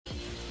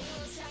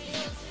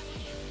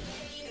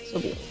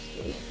Soviet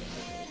State.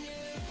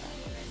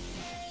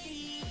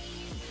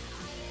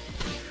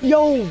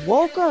 Yo,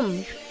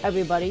 welcome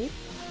everybody.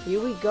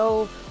 Here we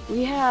go.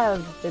 We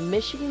have the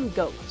Michigan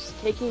Goats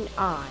taking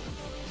on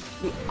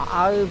the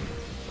I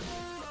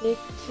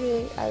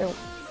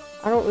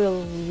don't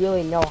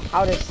really know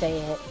how to say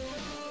it.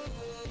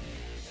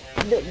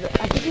 I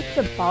think it's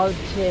the Baltic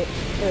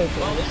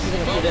Hurricane. This is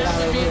gonna get it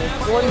out of here.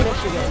 For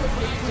Michigan,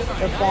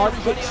 the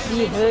Baltic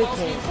Sea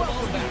Hurricane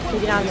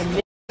taking on the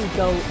Michigan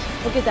Goats.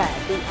 Look at that,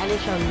 the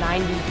NHL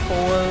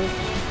 94.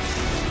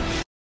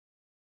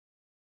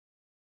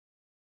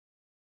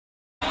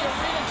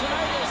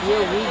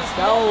 Here we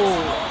go.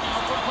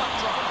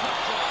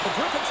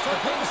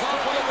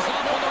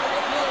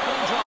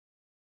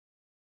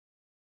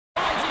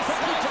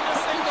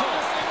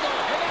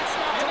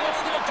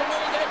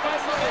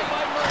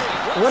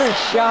 What a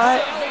shot.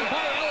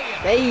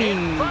 Hey.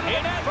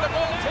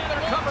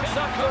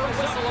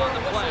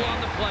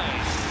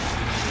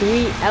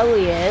 Dewey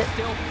Elliott,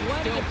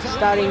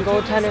 starting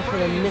goaltender for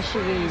the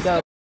Michigan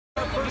Goats.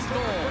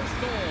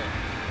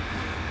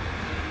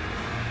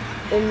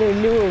 In their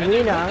new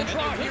arena.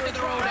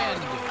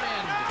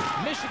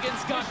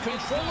 Michigan's got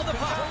control of the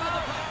puck.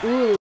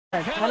 Ooh,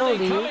 a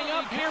penalty. Coming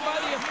up here by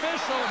the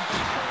official.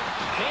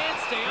 Can't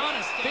stay on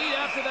his feet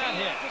after that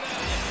hit.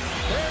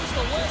 There's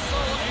the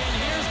whistle, and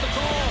here's the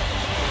goal.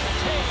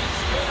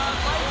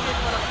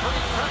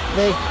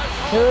 The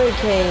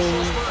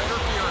Hurricanes.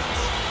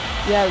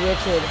 Yeah,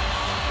 Richard.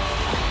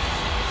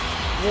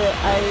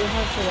 I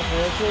have for the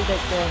Hurricanes,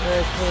 like the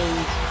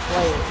Hurricanes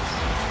players.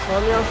 So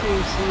let me know if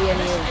you see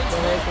any of the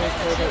Hurricanes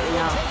players right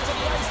now.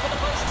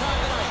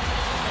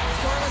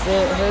 The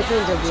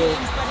Hurricanes are good.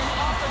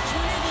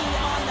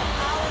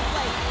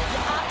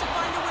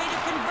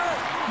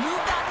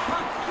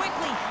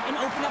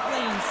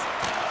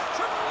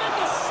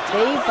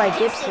 Saved by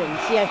Gibson.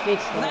 See, I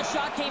fixed it. That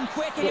shot came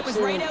quick and it was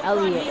right out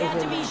front. He had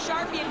to be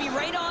sharp, he had to be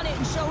right on it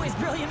and show his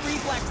brilliant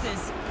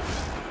reflexes.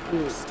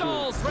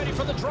 Stalls ready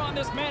for the draw on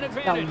this man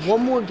advantage. Got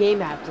one more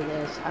game after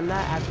this. I'm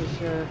not actually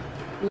sure.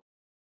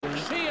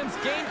 Sheehan's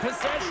gained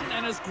possession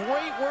and his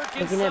great work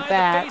Taking inside it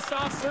back. the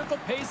face-off circle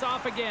pays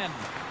off again.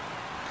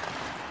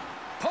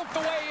 Poked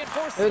away and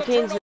forces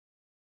Hurricanes, the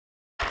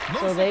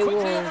so they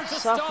will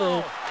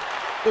suffer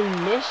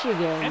in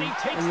Michigan,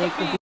 and they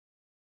could be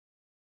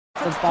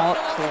the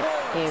Baltic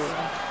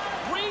area,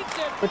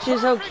 which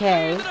is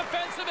okay.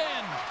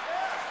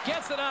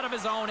 Gets it out of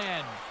his own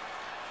end.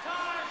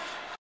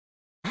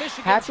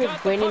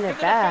 Patrick winning it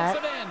back.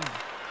 Here's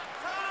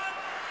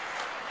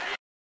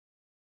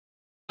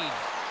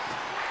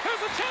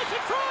a chance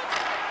in front.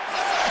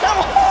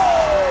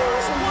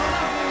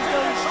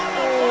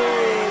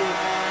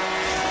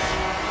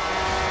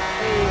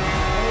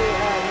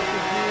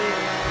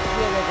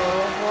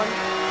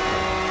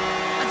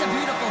 That's a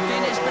beautiful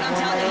finish, but I'm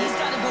telling you, he's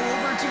got to go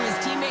over to his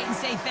teammate and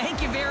say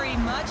thank you very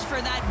much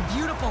for that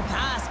beautiful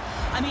pass.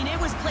 I mean, it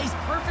was placed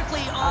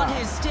perfectly on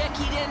his stick.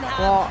 He didn't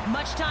have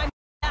much time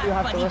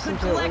back, but he could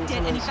collect it,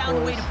 and he found a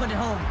way to put it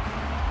home.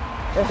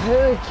 The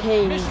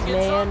Hurricanes,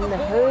 man, the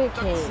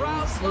Hurricanes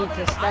need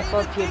to step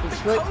up here.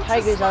 Detroit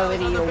Tigers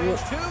already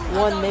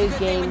won their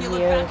game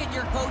here. 3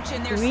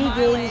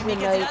 games a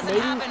night,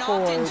 maybe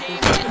 4.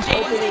 Just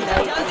opening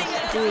night and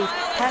 3,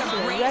 passing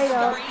it right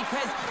up.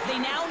 Because they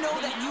now know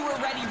that you were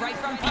ready right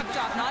from puck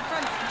drop, not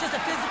from just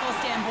a physical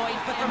standpoint,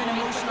 but from an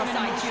emotional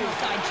side too.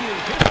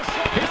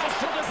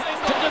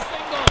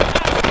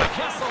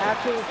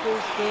 After the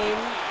first game,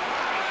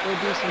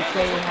 there'll be some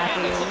trading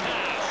happening.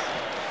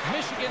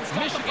 Michigan's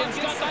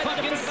got the puck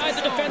inside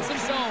the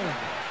defensive zone.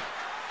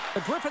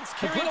 The Griffins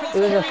carry it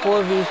was a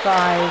 4v5.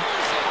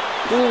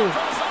 Ooh.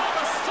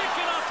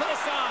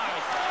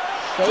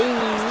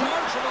 Save.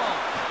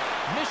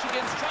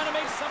 Michigan's trying to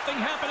make something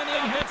happen in the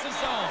offensive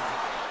zone.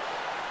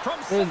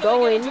 They're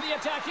going. To the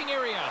attacking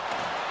area.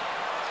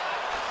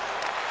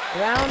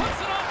 Round.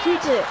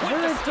 Shoots it.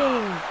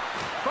 Hurricane.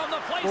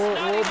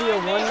 Will be a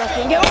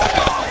 1-0 game.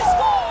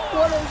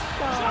 What a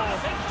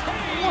shot.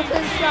 What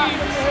a shot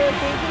from the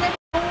Hurricanes.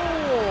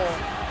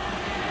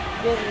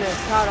 Getting the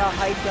crowd all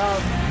hyped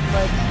up,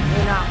 but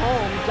they're not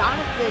home.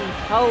 Jonathan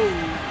Toews.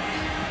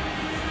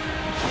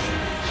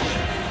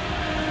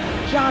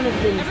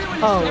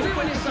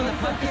 Everyone is on the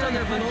puck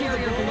carrier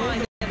goal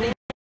line.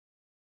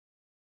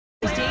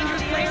 He's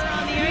dangerous player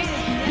on the ice.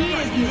 He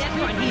is net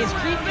front. He is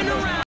creeping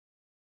around.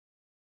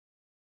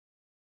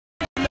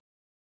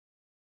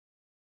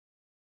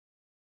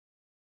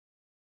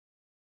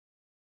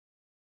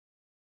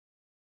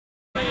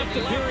 The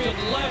period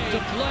left to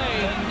play.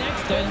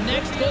 The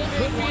next goal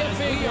could be a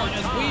big one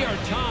as we are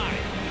tied.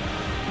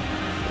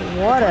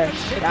 What a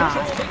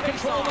shot. Take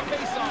control of the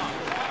face-off.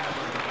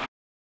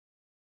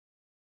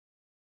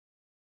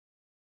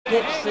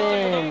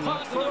 Gibson.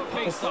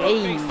 The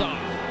save.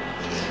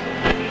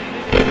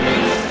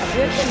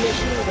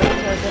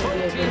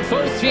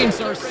 Both teams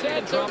are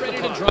set. They're ready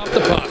to drop the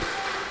puck.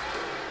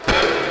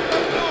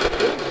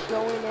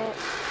 Showing it.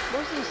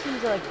 Most of these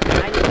teams are like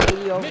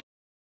 90, 80 over.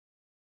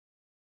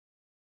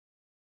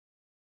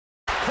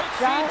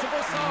 Shot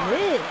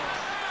missed.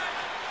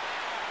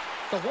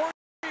 The Warriors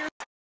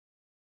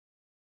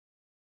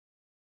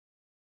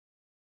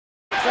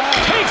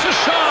takes a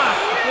shot.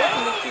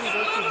 Michigan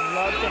would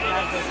love to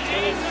have this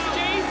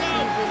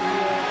season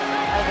here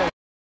as a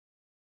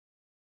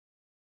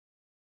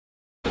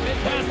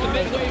Past the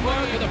midway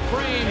mark of the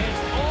frame.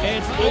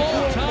 It's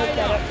all tied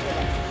up.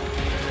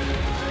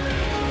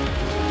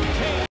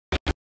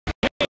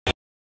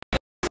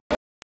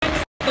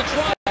 The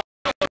try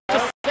to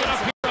set up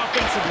here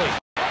offensively.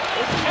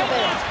 And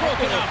that's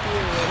broken up.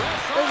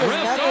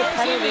 Refs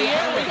are in the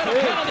air with a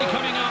penalty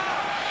coming up.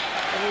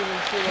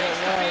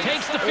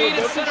 Takes the feed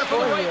at center for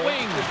the right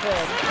wing.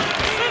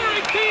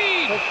 Centering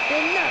feed. But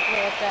did not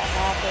let that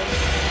happen.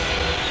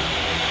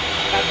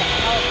 Got the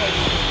outlet.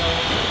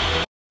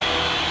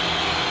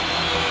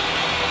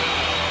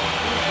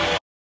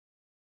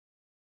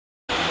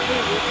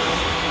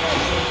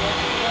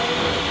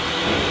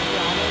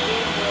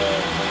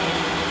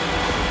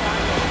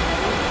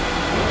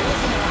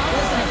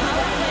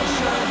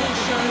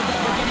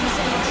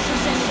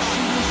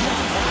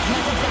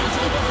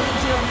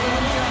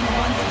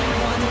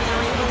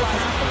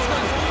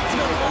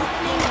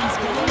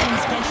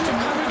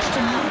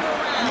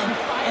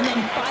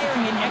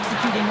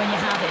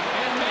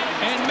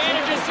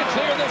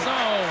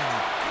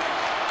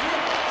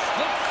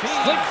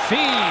 Slick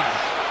feed.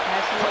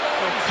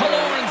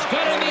 Kaloran's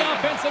got it on the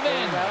offensive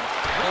end.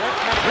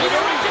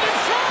 Redirected in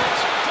front.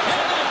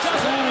 And that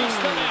doesn't reach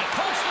the net.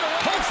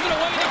 Pokes it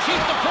away to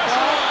keep the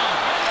pressure on.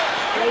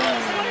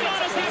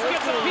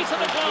 Gets a piece of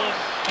the ball.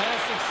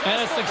 And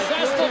a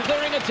successful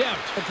clearing attempt.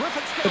 The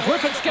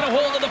Griffins get a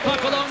hold of the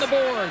puck along the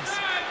boards.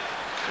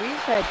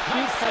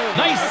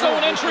 Nice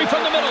zone entry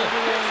from the middle.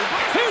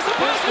 Here's the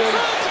pass in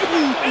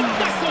front. And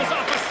that goes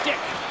off a stick.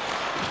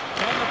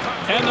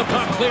 And the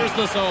puck clears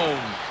the zone.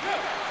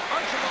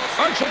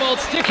 Archibald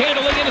stick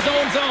handling in his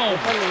own zone.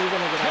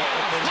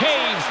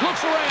 Taves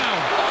looks around.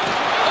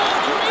 Oh,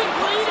 great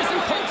read as he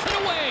pokes it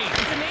away.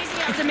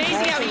 It's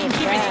amazing how he can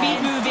keep his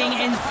feet moving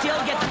and still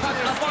get the puck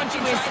up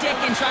onto his stick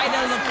and try the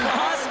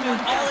lacrosse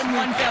move all in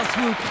one fell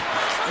swoop.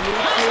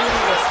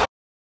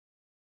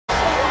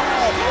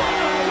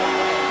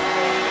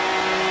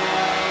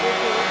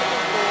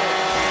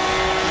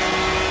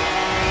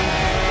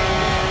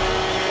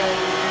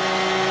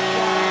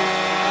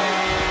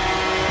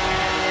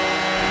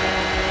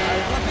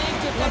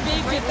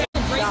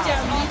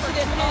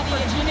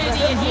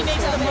 And he makes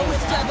the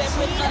most of it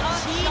with a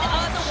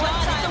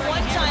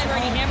one-timer,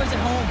 and he hammers it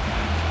home.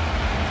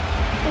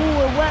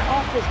 Ooh, it went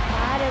off his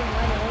pad and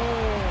went in.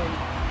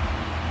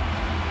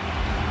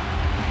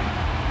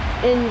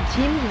 And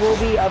teams will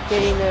be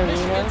updating their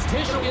arena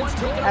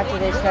after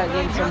they start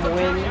getting some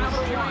wins.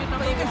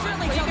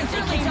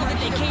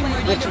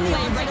 Which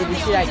means, did you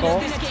see that goal?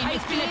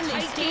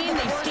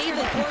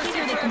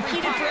 They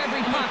competed for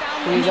every puck.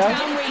 There you go.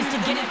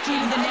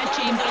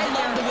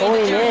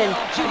 Going in,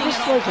 he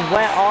just like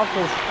went off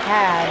his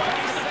pad.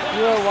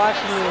 You are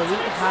watching the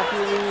Elite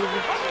Hockey League.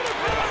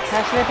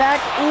 Passing it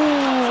back.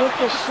 Ooh, with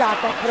the shot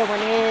that could have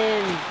went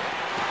in.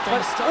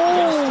 But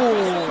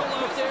ooh,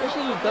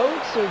 pushing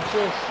goats are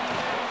just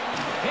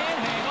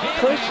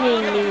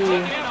pushing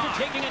me.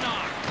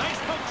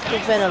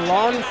 It's been a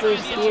long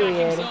first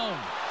period.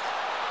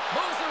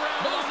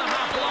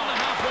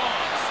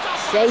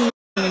 Save.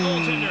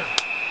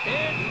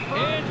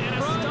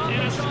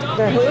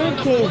 The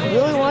Hurricanes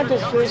really want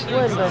this first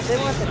win, but if they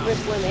want the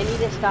first win, they need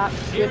to stop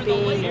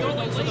stripping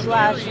or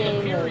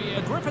slashing or...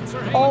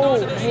 Oh,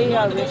 hey,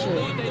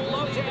 Richard.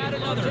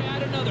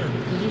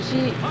 Did you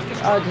see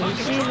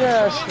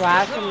the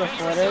slash from the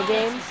Florida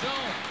game?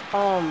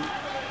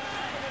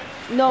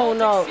 No,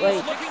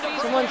 like,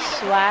 someone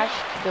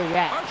slashed the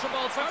ref.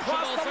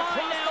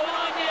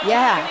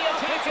 Yeah,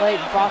 like,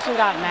 Boston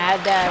got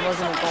mad that it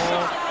wasn't a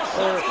goal,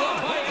 or...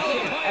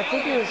 I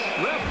think it was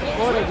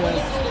Florida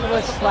game.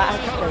 Someone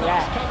slashed the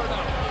ref.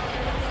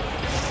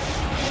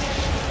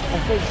 I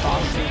think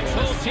Boston did.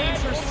 Both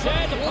teams are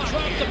set. We'll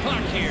drop the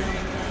puck here.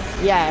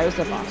 Yeah, it was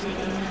a Boston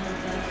game.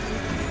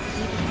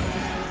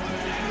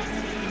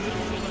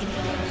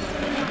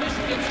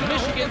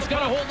 Michigan's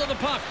got a hold of the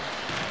puck.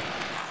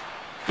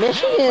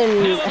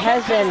 Michigan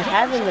has been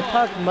having the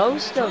puck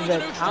most of the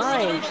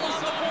time.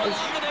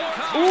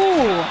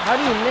 Ooh, how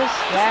do you miss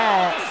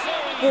that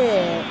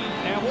hit?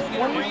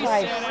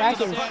 25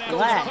 seconds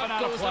left.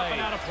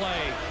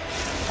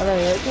 Although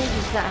the Hurricanes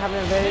just not having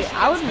a very...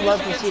 I would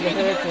love to see the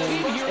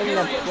Hurricanes in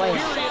the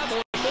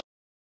playoffs.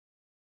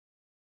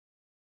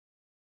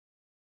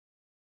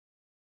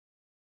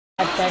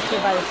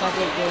 Affected by the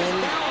second game,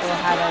 or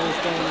had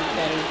everything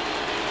ready.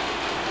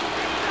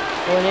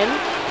 Going in.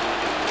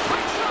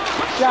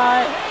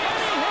 Shot.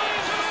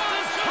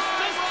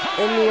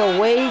 In the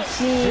away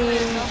team.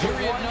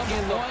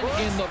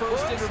 In the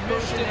first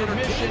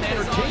intermission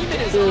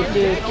entertainment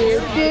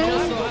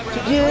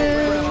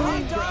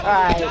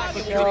Alright,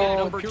 so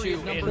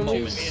can we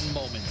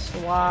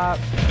swap?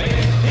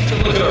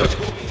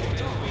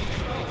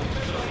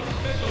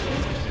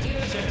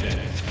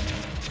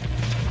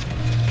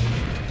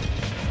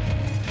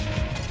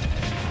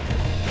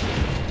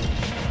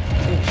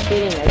 I'm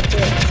kidding, I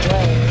can't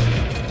play.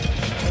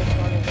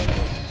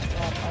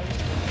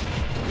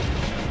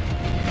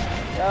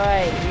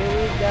 Alright, here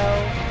we go.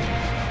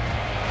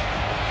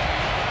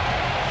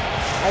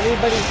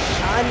 Everybody's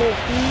on their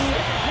feet.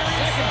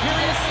 Second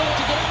period set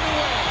to get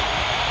underway.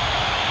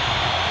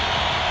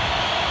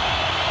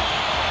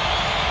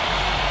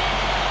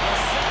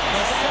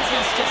 The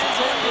second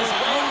stanza is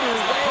underway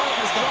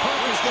as the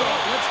puck is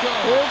dropped. Let's go.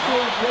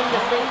 Hurricanes win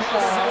the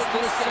face-off.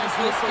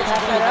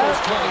 Tap it up.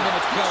 20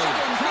 minutes played.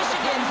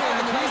 Michigan's on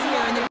the right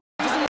here, and the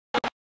reason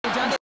they've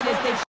done it is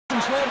they've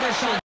controlled their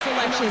shot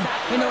selection.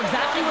 They know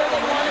exactly where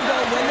they want to go,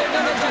 when they're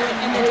going to do it,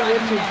 and they're Hey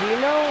driving Richard, do it. you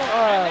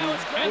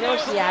know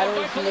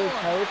Seattle's new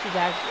coach is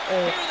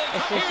actually,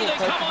 assistant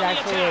coach is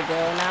actually a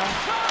girl now?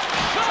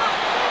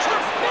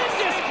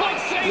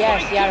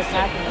 Yeah, Seattle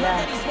Kraken,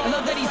 yeah. I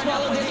love that he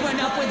swallowed this one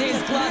up with his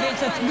glove.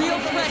 It's a real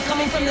threat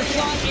coming from the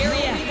slot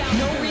area.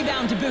 No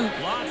rebound to boot.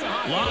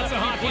 Lots of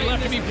hockey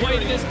left to be played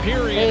in this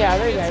period. Hey, I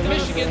think I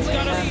Michigan's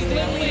got a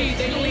split lead.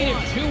 They lead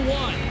it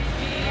 2-1.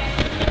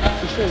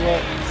 You should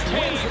look.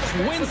 Kansas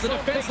wins the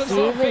defensive Do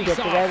you zone even get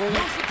faceoff. together?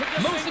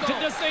 Moves it to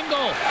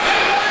DeSingle.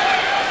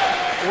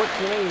 What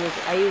team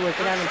are you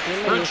working on a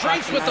team? Or are you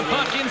Retreats talking with the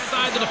about puck it?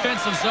 inside the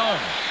defensive zone.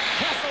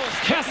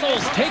 Kessels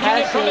taking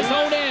it from his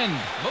own end.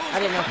 I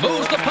didn't know.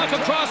 Moves the puck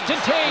across to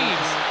Taves.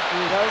 Here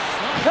you go.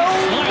 No,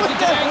 Slides what it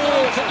the to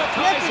Angelo heck? to the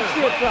That's a Kaiser.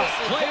 shit, bro.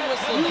 Play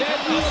whistle dead.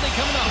 Penalty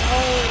coming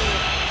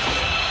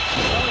up.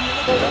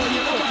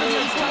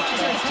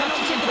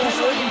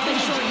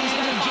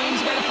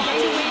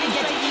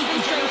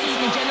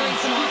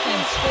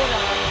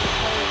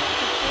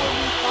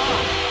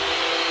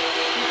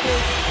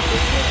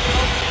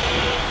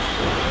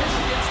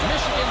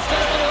 Michigan's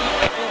got a little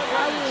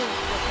here.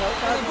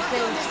 I was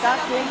saying, stop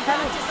doing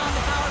penalties.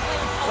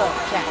 Look,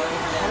 Jack,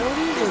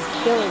 penalties is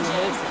killing the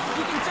whole thing.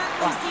 You can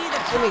certainly see the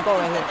Let me go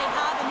right tactics that here. they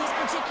have in this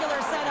particular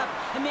setup.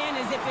 The man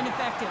is if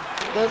ineffective.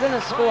 They're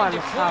gonna score on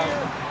the foul.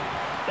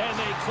 And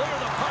they clear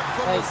the puck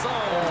from Like, the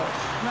zone. Well,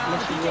 the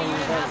PK Michigan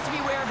unit does. has to be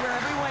aware of where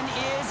everyone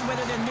is,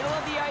 whether they're middle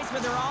of the ice,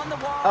 whether they're on the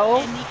wall,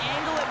 Oh. and the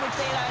angle at which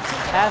they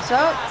take it Pass off the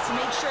up. glass to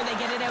make sure they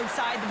get it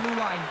outside the blue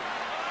line.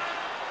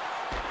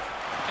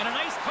 And a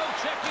nice poke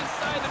check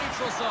inside the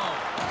neutral zone.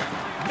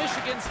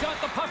 Michigan's got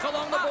the puck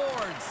along the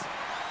boards.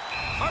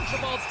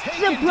 Archibald's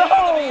taken Bro.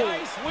 down to the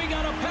ice. We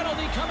got a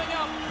penalty coming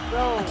up.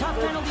 Bro, A tough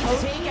the penalty to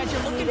coaches take as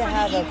you're looking need to for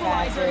have the a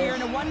equalizer here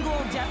in a practice.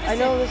 one-goal deficit. I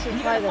know this is And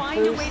you gotta probably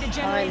the find a way first to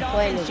generate time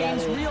playing offense,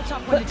 James. together. Real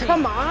tough one But to take.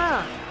 come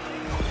on!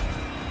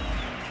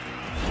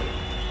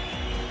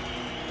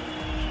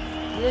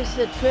 This is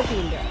a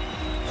tripping day.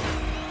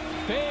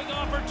 Big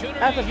opportunity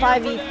That's a here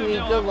 5v3. for them.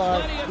 They'll Good have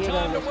luck. plenty of You're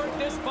time gonna to work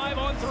this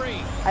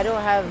 5-on-3. I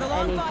don't have The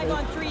long anything.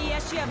 5-on-3,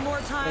 yes, you have more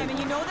time, and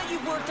you know that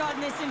you've worked on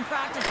this in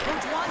practice.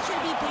 Coach wants you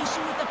to be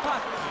patient with the puck,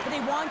 but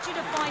they want you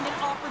to find an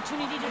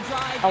opportunity to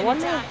drive I and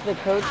wonder attack. if the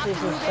coach You have is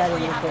to move just it or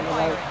setting you it have for to the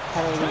fire right it.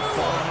 penalty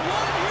play.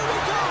 Here we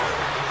go.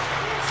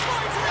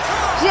 Slides it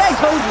across. See, I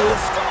told you.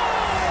 Score!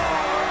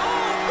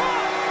 Oh,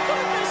 my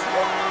goodness,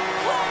 what a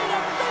play to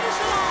finish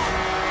it off.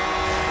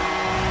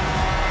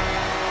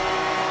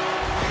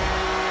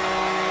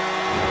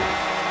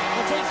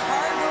 It takes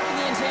hard work in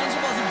the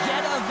intangibles to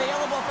get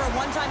available for a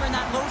one-timer in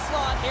that low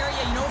slot area.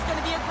 You know it's going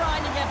to be a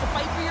grind. You're going to have to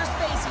fight for your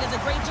space. He does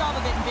a great job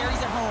of it and buries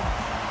it home.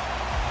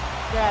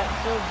 Yeah,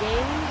 so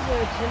games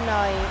are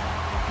tonight,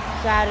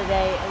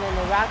 Saturday, and then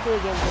the Rocket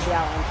League games will be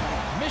out on Sunday.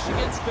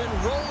 Michigan's been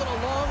rolling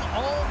along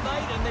all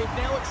night, and they've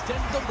now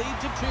extended the lead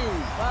to 2.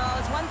 Well,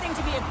 it's one thing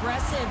to be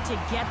aggressive to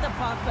get the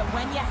puck, but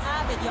when you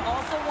have it, you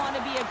also want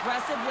to be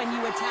aggressive when you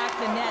attack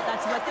the net.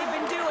 That's what they've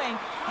been doing,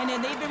 and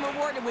then they've been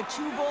rewarded with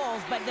 2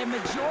 goals, but the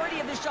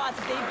majority of the shots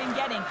that they've been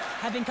getting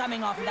have been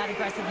coming off of that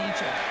aggressive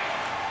nature.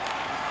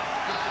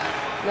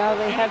 Now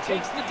they And have he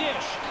to takes the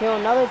dish. kill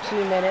another 2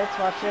 minutes.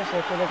 Watch this,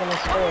 if they're gonna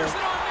score. Fires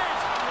it on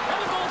net. And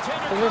the goaltender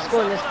They're gonna comes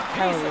score up this with a piece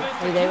penalty. of it to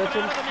Are you there, keep it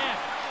Richard? out of the net.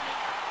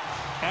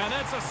 And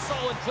that's a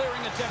solid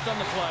clearing attempt on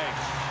the play.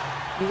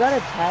 You got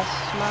a test,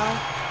 Smile?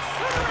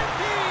 Center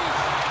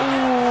feed.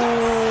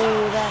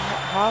 Ooh, that,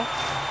 huh?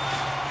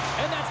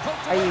 And that's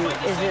poked Are away you,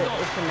 by is it,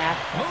 DeSingle. it's a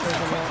math test, Moves it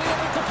isn't quickly it?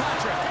 over to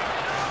Patrick.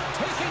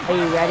 Taking Are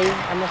you back ready?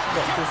 up. I must have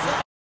got too far.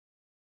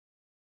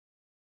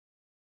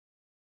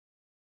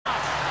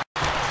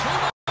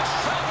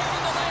 Traffic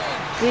in the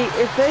lane. See,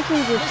 if they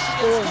can just Michigan's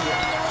score still here,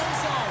 in their own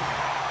zone.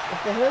 if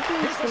the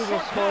Hurricanes Here's a can short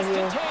just score pass to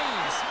here,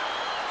 Taves.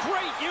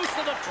 Great use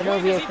of the It'll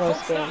twig be a as he close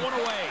pokes game. that one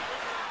away.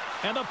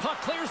 And the puck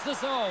clears the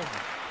zone.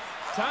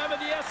 Time of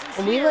the essence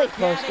and we here. like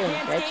Yeah, close they games,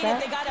 can't right, skate it.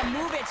 They chat? got to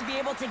move it to be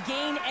able to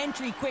gain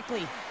entry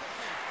quickly.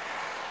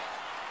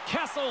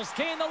 Kessels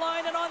gain the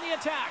line and on the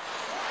attack.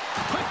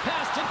 Quick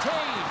pass to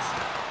Taves.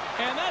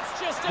 And that's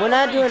just We're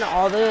not out of doing reach.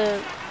 all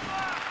the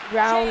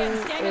round. James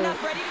standing up,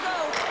 ready to go.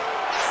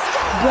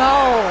 Go!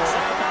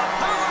 And the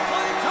power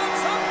play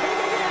comes up big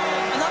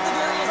again. I love the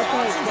various Okay,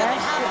 options that they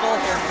that's have the on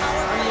their goal.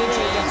 power I'm play. needing to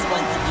James, get the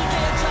once goal. the PK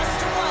adjusts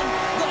to one,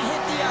 they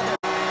hit the other.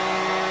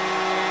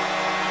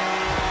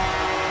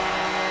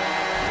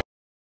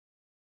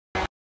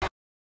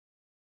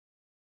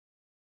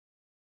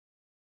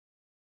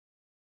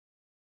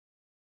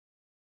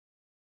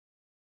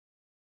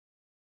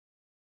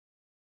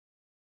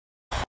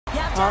 You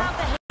have to have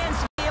the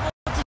hands to be able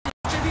to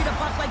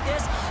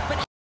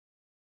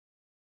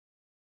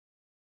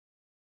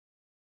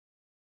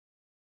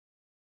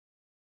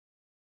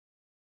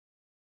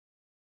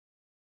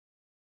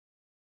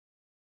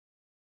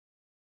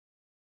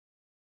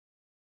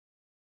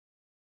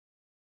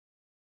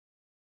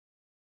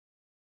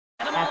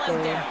after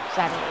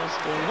Saturday's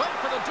game. Went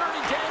for the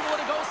dirty dangle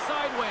and it goes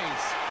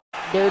sideways.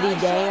 Dirty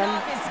Dan.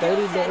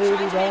 Dirty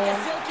Dan.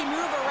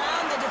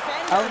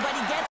 Oh. But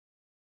he gets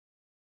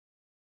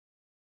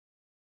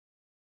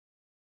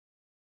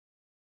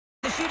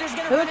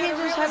Hurricanes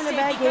just having a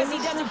bad game.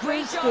 This is the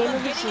first game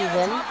of the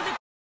season.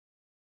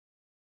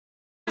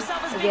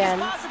 Again,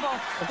 they're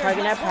probably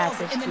going to have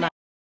practice tonight.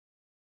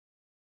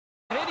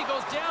 He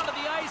goes down to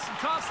the ice and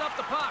coughs up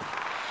the puck.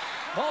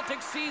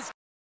 Baltic sees.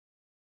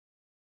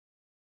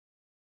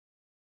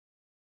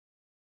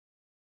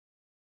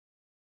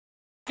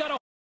 Got a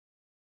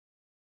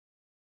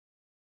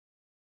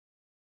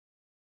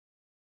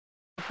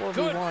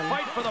good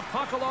fight for the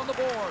puck along the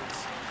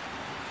boards.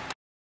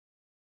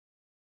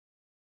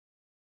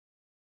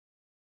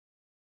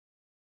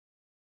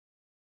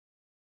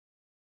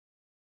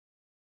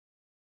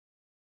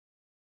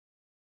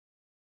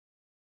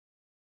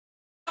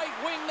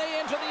 Right wing, they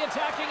enter the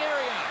attacking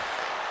area.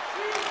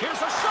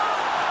 Here's a shot.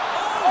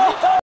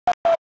 Oh!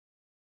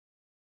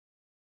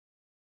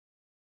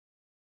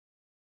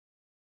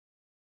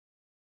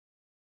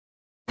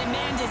 And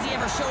man, does he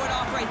ever show it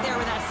off right there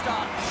with that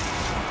stop.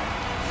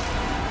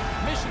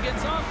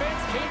 Michigan's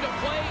offense came to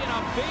play in a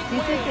big way. Do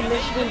you think the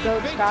Michigan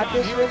Goats got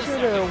this,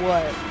 Richard, or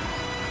what?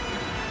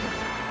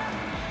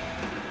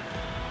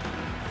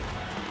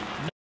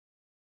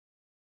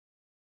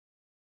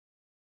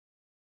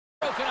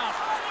 Broken up.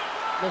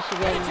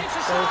 Michigan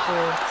goes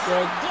for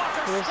good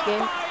for this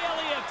game.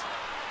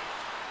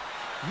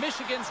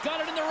 Michigan's got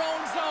it in their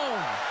own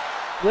zone.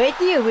 Wait,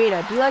 the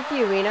arena. Do you like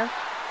the arena?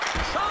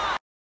 Shot.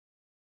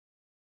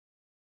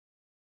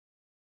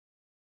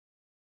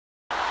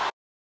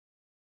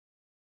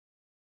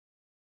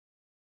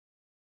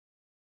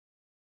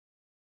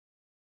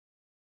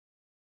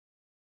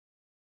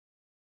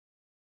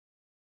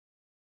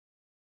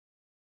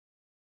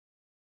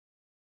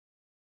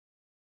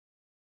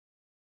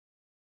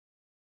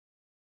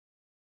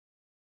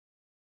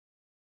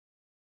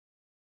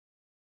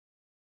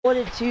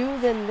 Quarter two,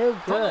 then they're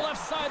From the good.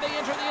 left side, they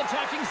enter the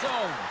attacking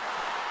zone.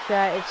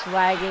 Yeah, it's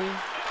lagging.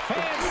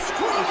 Fans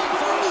screaming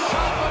for a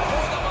shot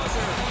before the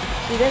buzzer.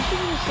 See, they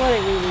should just let it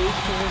release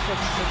because it's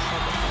like 6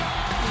 seconds.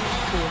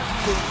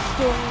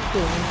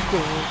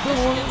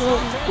 Michigan's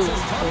offense has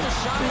come to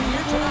shine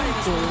here tonight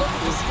as we look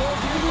at the score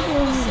here late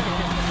in the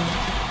second.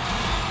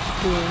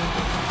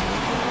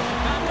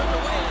 Back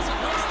underway as he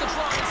wins the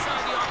draw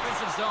inside the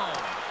offensive zone.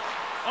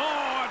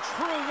 Oh, a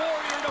true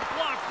warrior to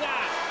block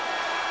that.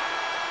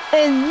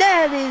 And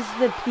that is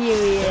the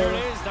period. There it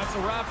is. That's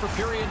a wrap for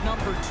period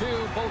number 2.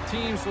 Both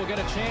teams will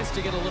get a chance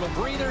to get a little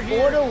breather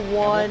here. 4-1.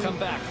 We'll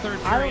come back. Third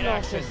I don't period know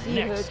if action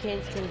the next.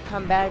 Hurricanes can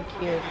come back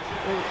here.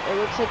 It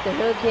looks like the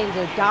Hurricanes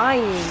are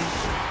dying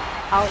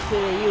out to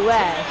the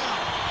U.S.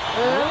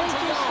 Early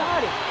just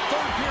started.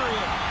 Third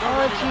period. I'll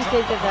let you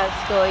think of that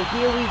story.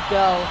 Here we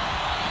go.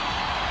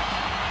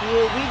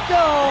 Here we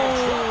go.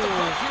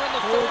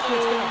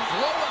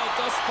 Hurricanes.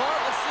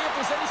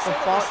 The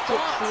Baltic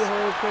Sea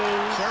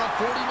Hurricanes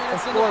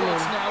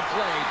performing.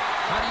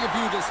 How do you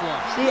view this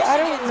one? See, I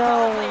don't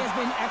know. Has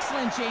been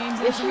excellent, James.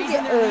 If you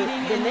get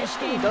the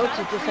Michigan Goats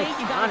are just like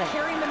on it.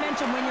 Carry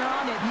momentum when you're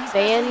on it.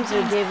 Fans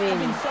are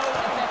giving. Been so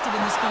effective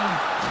in this game.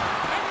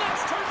 And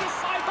that's turned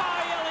aside by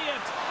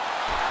Elliott.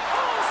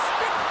 Oh,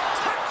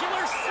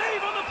 spectacular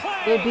save on the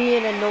play. They're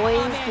being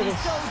annoying to the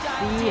so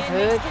Sea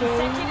Hurricanes.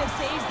 Consecutive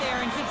saves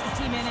there and keeps his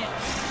team in it.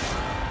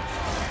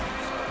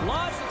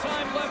 Lots of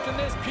time left in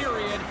this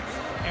period,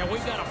 and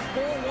we've got a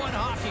 4-1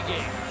 hockey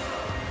game.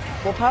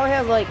 We'll probably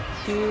have like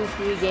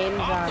 2-3 games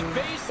Off on the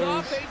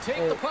face-off, they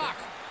take the puck.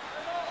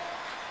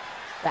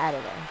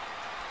 Saturday.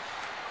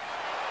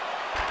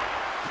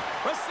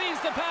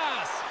 Receives the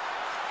pass.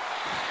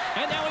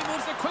 And now he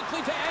moves it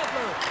quickly to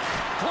Adler.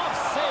 Glove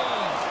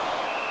save.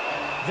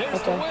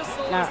 There's the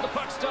whistle as the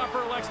puck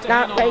stopper elects to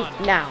hang on. Not right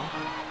now.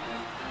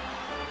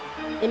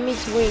 In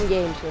between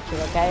games, Richard,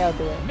 okay? I'll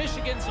do it.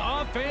 Michigan's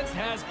offense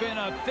has been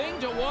a thing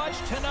to watch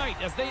tonight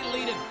as they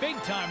lead it big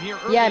time here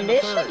early Yeah, in the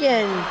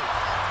Michigan.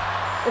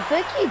 third. If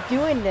they keep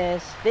doing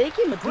this, they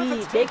could be the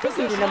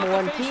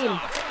 #1 team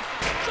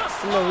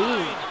in the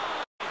league.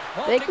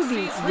 They could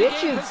be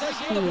Richard's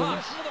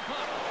teams.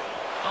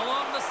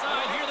 Along the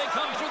side, here they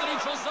come through the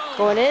neutral zone.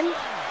 Going in.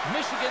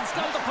 Michigan's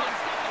got the puck.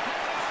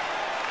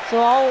 So,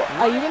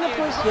 are you gonna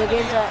push your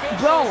games at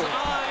bro?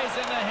 Eyes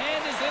and the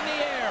hand is in the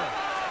air.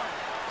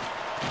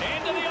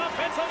 Into the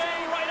offensive A,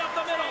 right up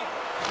the middle.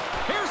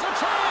 Here's a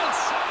chance.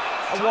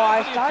 Well,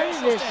 I started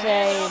to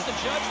say,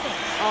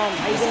 are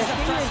you gonna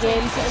stream your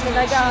games? And then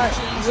I got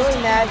really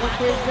mad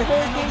because the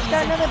Hurricanes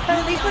got another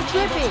penalty for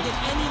tripping.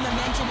 Any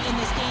momentum in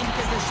this game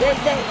because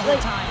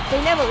They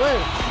never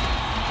lose.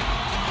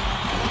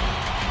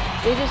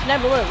 They just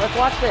never lose. Like,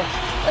 watch this.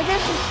 Like,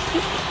 this is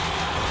stupid.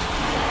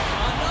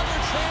 Another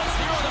chance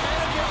here on the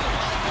man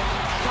advantage.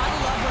 Gotta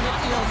love what it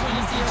feels when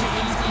you see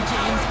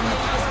James. When the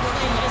puck's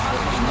working, it's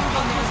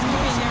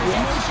moving,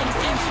 there's motion,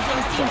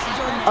 seems to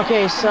join.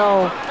 Okay,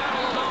 so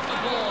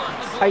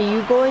are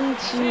you going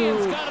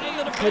to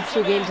put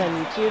your games on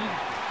YouTube?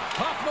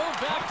 Puck move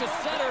back to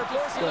center,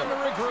 forcing them to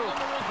regroup.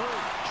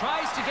 Tries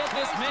get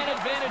this man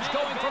advantage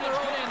going from their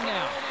own end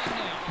now.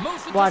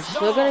 Watch,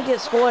 they're gonna get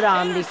scored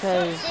on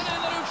because see,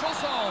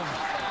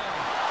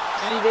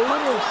 they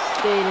would have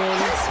stayed in.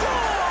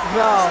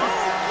 Bro,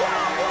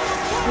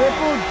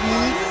 triple D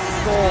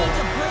goal.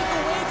 To break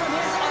away from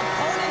his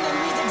opponent and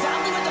reads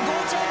exactly what the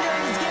goaltender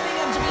is giving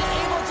him to be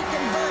able to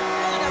convert.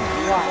 What a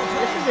beautiful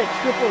play. This is a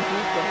triple D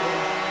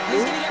goal.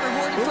 He's going to get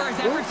rewarded for his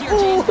efforts here,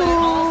 James, but it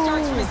all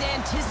starts from his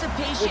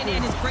anticipation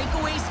and his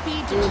breakaway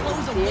speed to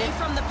close away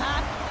from the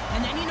pack.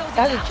 And then he knows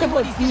exactly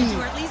what he's going to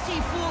do, or at least he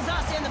fools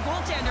us and the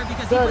goaltender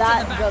because he puts it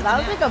in the back of the net. That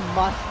was like a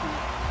must-be.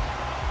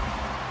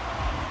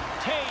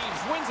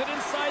 Taves wins it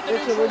inside the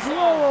Listen, neutral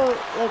zone.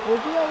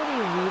 would you already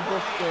read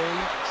this game?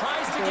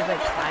 Tries to get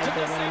it over to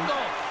the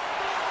single.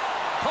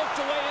 Poked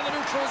away in the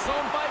neutral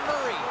zone by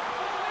Murray.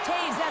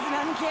 Taves has an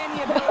uncanny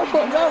ability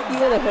to know if you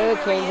were the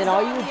Hurricanes and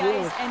all you do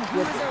is and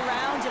who's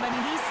around him. I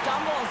mean, he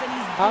stumbles and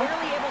he's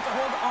barely able to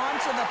hold on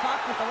to the puck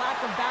with the lack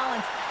of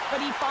balance, but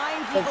he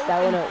finds the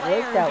open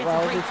player and gets a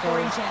great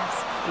scoring chance.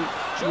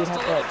 You'd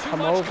have to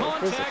come over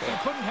physically.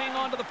 Couldn't hang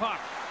on to the puck.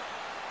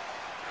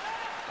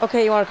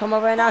 Okay, you want to come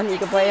over right now and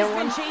you can play it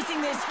one? He's been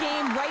chasing this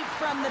game right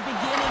from the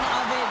beginning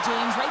of it,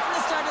 James. Right from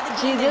the start of the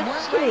game, they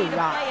weren't ready to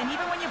play. And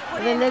even when you put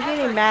in they're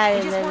getting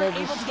mad and then they're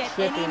able just to get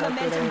shipping any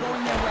momentum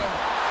going their way.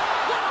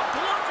 What a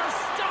blocker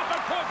stop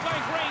at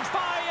point-blank range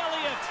by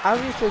Elliott.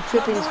 Obviously,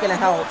 tripping's going to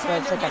help,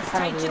 but it's like a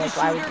penalty. Like,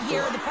 why would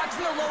you do it? The puck's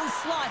in the low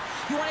slot.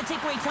 You want to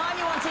take away time,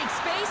 you want to take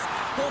space.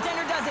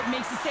 Goaltender does it,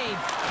 makes a save.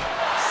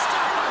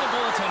 Stop by the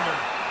goaltender.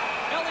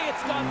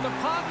 Elliott's got the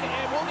puck, and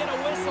we'll get a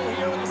whistle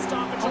here with a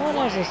stoppage of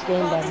play. This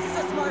game well, this is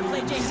a smart play,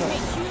 James. He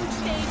made huge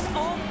saves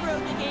all throughout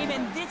the game,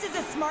 and this is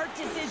a smart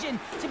decision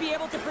to be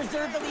able to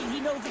preserve the lead.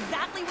 He knows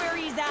exactly where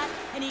he's at,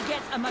 and he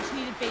gets a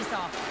much-needed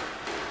face-off.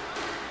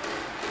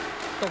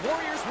 The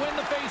Warriors win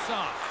the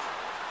face-off.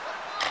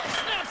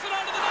 Snaps it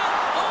onto the net.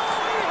 Oh,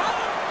 he had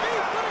it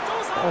beat, but it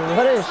goes out.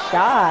 What a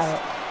shot.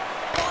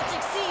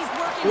 Baltic Sea's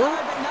working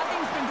hard, but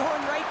nothing's been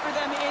going right for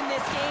them in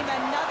this game.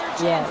 Another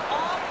chance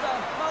off the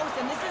post,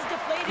 and this is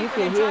deflating for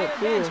the entire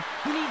bench.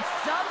 He needs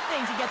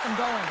something to get them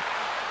going.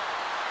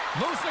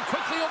 Moves it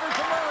quickly over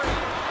to Murray.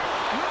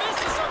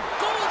 Misses a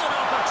golden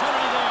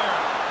opportunity there.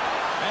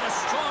 And a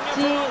strong effort.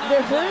 See, the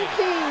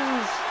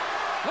Hurricanes,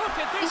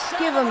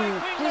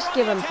 just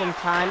give them some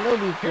time.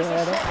 They'll be good.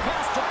 Here's a short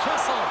pass to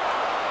Kessel.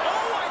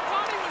 Oh, I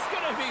thought he was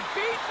going to be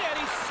beaten, and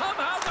he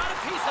somehow got a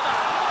piece of it.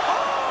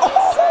 Oh,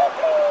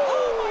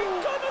 my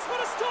goodness, what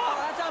a stop.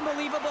 Oh, that's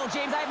unbelievable,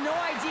 James. I have no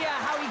idea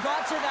how he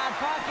got to that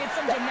puck. It's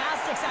some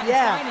gymnastics at its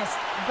finest.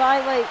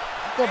 By, like,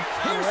 the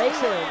player.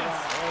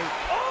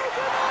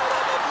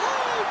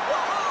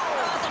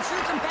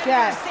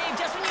 Competitor save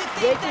just when you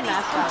think that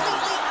he's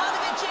completely out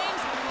of it,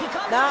 James. He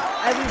comes not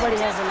everybody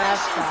has a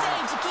mascot.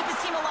 Save to keep his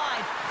team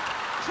alive.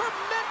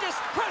 Tremendous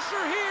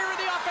pressure here in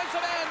the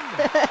offensive end.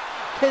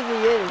 Because he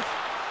is.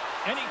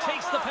 And he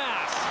takes the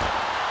pass.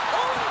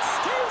 Oh, and it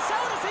stays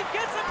out as he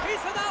gets a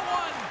piece of that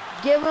one.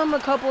 Give him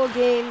a couple of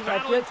games. I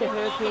feel like the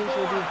Hurricanes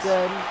will be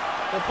good.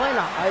 They're playing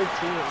a hard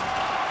team.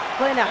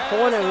 Playing at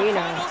Horn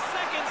Arena.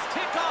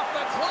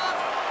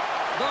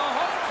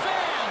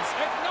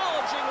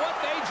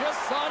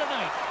 Saw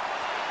tonight.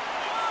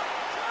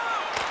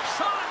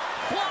 Shot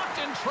blocked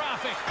in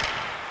traffic.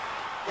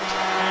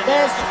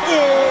 That's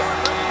it.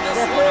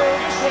 The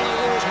Hurricanes.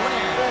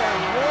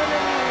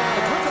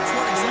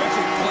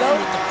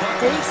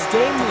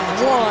 Game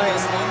one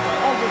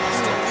of the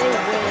season. They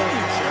win.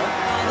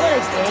 What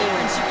a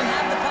game. You can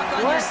have the puck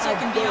on your stick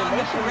and be on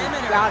the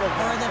perimeter.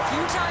 Or the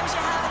few times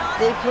you have it on,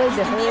 they played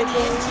the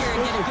Hurricanes here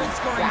and get a good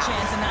scoring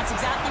chance, and that's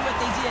exactly what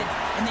they did,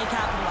 and they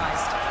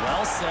capitalized.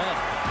 Well said.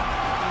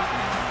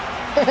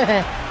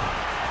 They're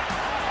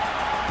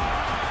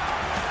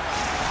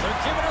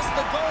giving us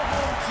the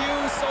go-home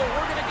cue, so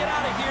we're going to get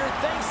out of here.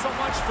 Thanks so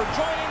much for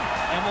joining,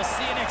 and we'll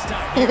see you next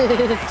time here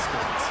on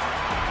Sports.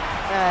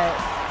 All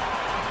right.